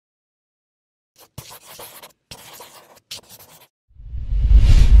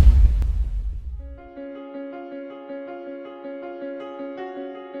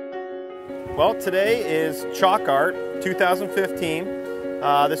Well, today is Chalk Art 2015.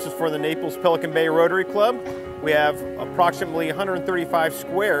 This is for the Naples Pelican Bay Rotary Club. We have approximately 135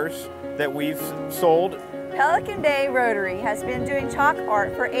 squares that we've sold. Pelican Bay Rotary has been doing chalk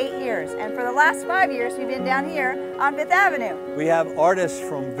art for 8 years, and for the last 5 years we've been down here on 5th Avenue. We have artists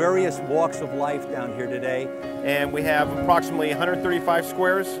from various walks of life down here today. And we have approximately 135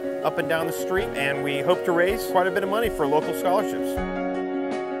 squares up and down the street, and we hope to raise quite a bit of money for local scholarships.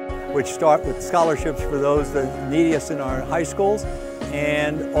 Which start with scholarships for those that need us in our high schools,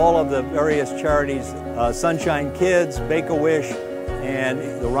 and all of the various charities, Sunshine Kids, Make-A-Wish, and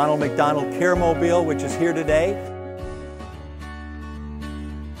the Ronald McDonald Care Mobile, which is here today.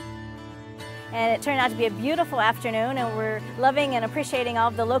 And it turned out to be a beautiful afternoon, and we're loving and appreciating all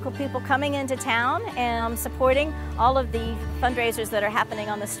of the local people coming into town and supporting all of the fundraisers that are happening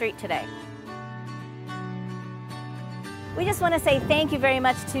on the street today. We just want to say thank you very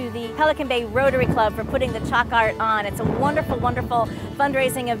much to the Pelican Bay Rotary Club for putting the chalk art on. It's a wonderful, wonderful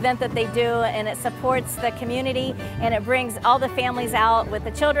fundraising event that they do, and it supports the community, and it brings all the families out with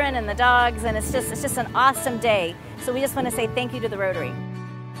the children and the dogs, and it's just an awesome day. So we just want to say thank you to the Rotary.